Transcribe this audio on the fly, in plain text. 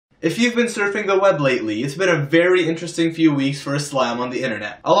If you've been surfing the web lately, it's been a very interesting few weeks for Islam on the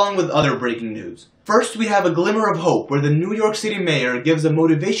internet, along with other breaking news. First, we have a glimmer of hope where the New York City mayor gives a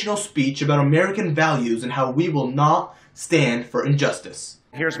motivational speech about American values and how we will not stand for injustice.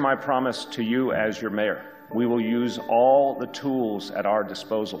 Here's my promise to you as your mayor. We will use all the tools at our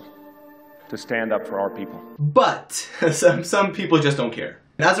disposal to stand up for our people. But some people just don't care.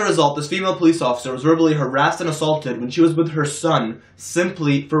 And as a result, this female police officer was verbally harassed and assaulted when she was with her son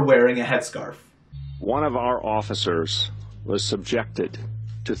simply for wearing a headscarf. One of our officers was subjected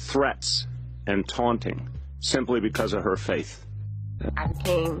to threats and taunting simply because of her faith. I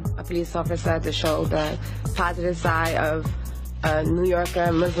became a police officer to show the positive side of a New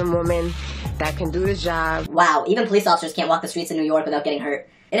Yorker Muslim woman that can do this job. Wow, even police officers can't walk the streets of New York without getting hurt.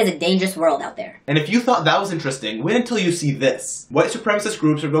 It is a dangerous world out there. And if you thought that was interesting, wait until you see this. White supremacist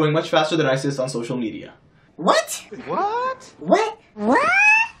groups are growing much faster than ISIS on social media. What? What?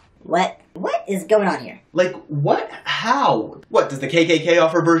 What is going on here? Like, what? How? What, does the KKK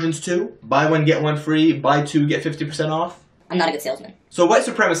offer versions too? Buy one, get one free, buy two, get 50% off? I'm not a good salesman. So white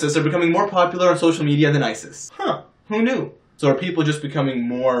supremacists are becoming more popular on social media than ISIS. Huh, who knew? So are people just becoming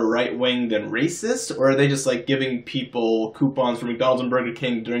more right-wing than racist, or are they just like giving people coupons for McDonald's and Burger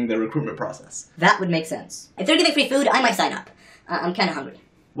King during their recruitment process? That would make sense. If they're giving free food, I might sign up. I'm kind of hungry.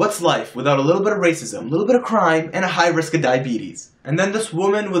 What's life without a little bit of racism, a little bit of crime, and a high risk of diabetes? And then this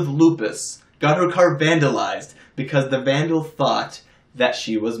woman with lupus got her car vandalized because the vandal thought that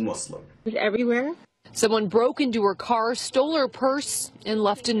she was Muslim. It's everywhere. Someone broke into her car, stole her purse, and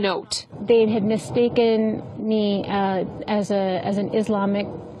left a note. They had mistaken me as an Islamic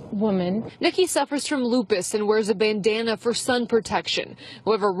woman. Nikki suffers from lupus and wears a bandana for sun protection.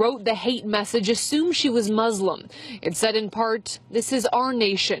 Whoever wrote the hate message assumed she was Muslim. It said in part, "This is our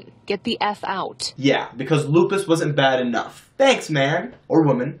nation. Get the F out." Yeah, because lupus wasn't bad enough. Thanks, man. Or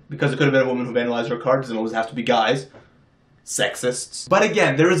woman, because it could have been a woman who vandalized her car. It doesn't always have to be guys. Sexists. But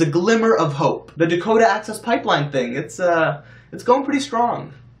again, there is a glimmer of hope. The Dakota Access Pipeline thing, it's going pretty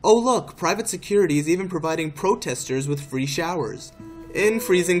strong. Oh look, private security is even providing protesters with free showers. In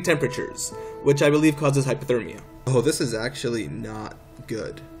freezing temperatures, which I believe causes hypothermia. Oh, this is actually not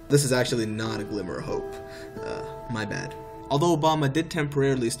good. This is actually not a glimmer of hope. My bad. Although Obama did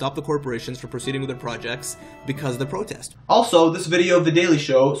temporarily stop the corporations from proceeding with their projects because of the protest. Also, this video of The Daily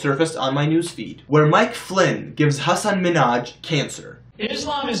Show surfaced on my newsfeed, where Mike Flynn gives Hasan Minhaj cancer.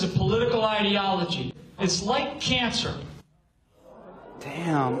 Islam is a political ideology. It's like cancer.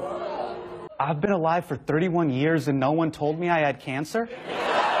 Damn. I've been alive for 31 years and no one told me I had cancer?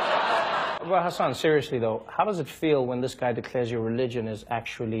 Well, Hasan, seriously though, how does it feel when this guy declares your religion is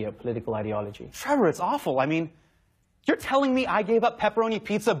actually a political ideology? Trevor, it's awful. I mean, you're telling me I gave up pepperoni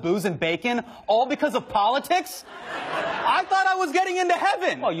pizza, booze, and bacon all because of politics? I thought I was getting into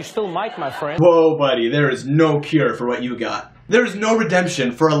heaven. Well, you still might, my friend. Whoa, buddy, there is no cure for what you got. There is no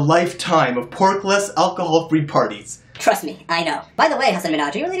redemption for a lifetime of porkless, alcohol-free parties. Trust me, I know. By the way, Hasan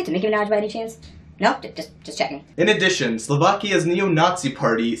Minhaj, are you related to Nicki Minaj by any chance? No? Just checking. In addition, Slovakia's neo-Nazi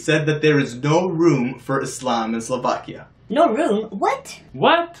party said that there is no room for Islam in Slovakia. No room? What?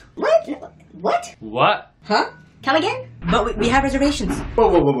 What? What? What? Huh? Come again? But we have reservations.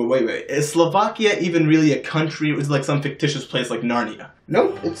 Whoa, wait. Is Slovakia even really a country? It was like some fictitious place like Narnia.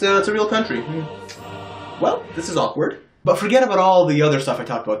 Nope, it's a real country. Well, this is awkward. But forget about all the other stuff I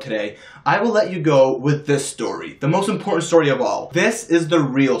talked about today. I will let you go with this story, the most important story of all. This is the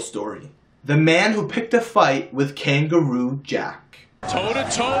real story. The man who picked a fight with Kangaroo Jack.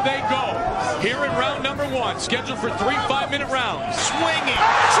 Toe-to-toe they go. Here in round number 1, scheduled for 3 5-minute rounds. Swinging.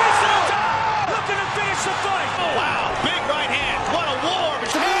 Looking to finish the fight. Oh, wow. Big right hand. What a war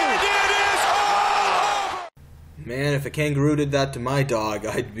between. And it is over. Man, if a kangaroo did that to my dog,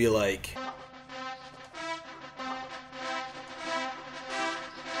 I'd be like...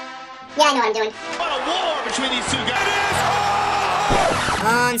 Yeah, I know what I'm doing. What a war between these two guys. It is over.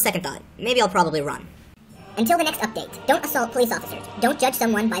 On second thought, maybe I'll probably run. Until the next update, don't assault police officers. Don't judge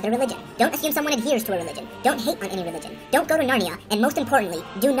someone by their religion. Don't assume someone adheres to a religion. Don't hate on any religion. Don't go to Narnia. And most importantly,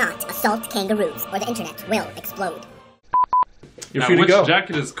 do not assault kangaroos, or the internet will explode. You're free to go. Which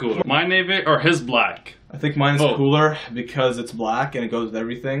jacket is cooler? My navy or his black? I think mine's cooler because it's black and it goes with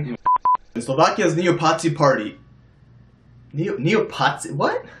everything. In Slovakia's Neo-Nazi party... Neo-Nazi?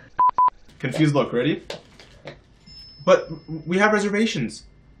 What? Confused look, ready? But we have reservations.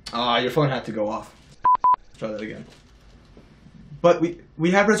 Your phone had to go off. Let's try that again. But we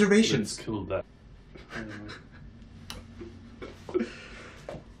have reservations. Let's kill that.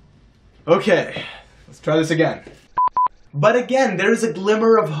 Okay, let's try this again. But again, there's a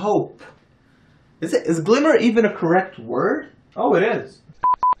glimmer of hope. Is glimmer even a correct word? Oh, it is.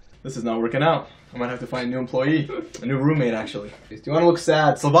 This is not working out. I might have to find a new employee. A new roommate, actually. Do you want to look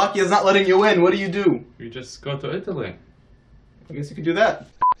sad? Slovakia's not letting you in. What do? You just go to Italy. I guess you could do that.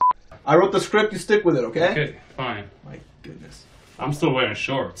 I wrote the script. You stick with it, okay? Okay, fine. My goodness. I'm still wearing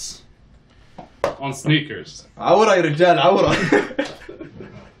shorts. On sneakers. Ahora reject. Ahora.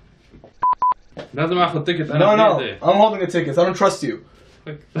 No. I'm holding the tickets. I don't trust you.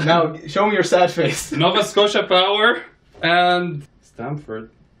 Now, show me your sad face. Nova Scotia Power and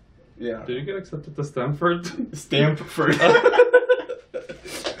Stamford. Yeah. Did you get accepted to Stamford? Stamford.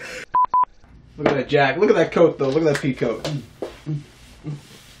 Look at that jack. Look at that coat, though. Look at that pea coat.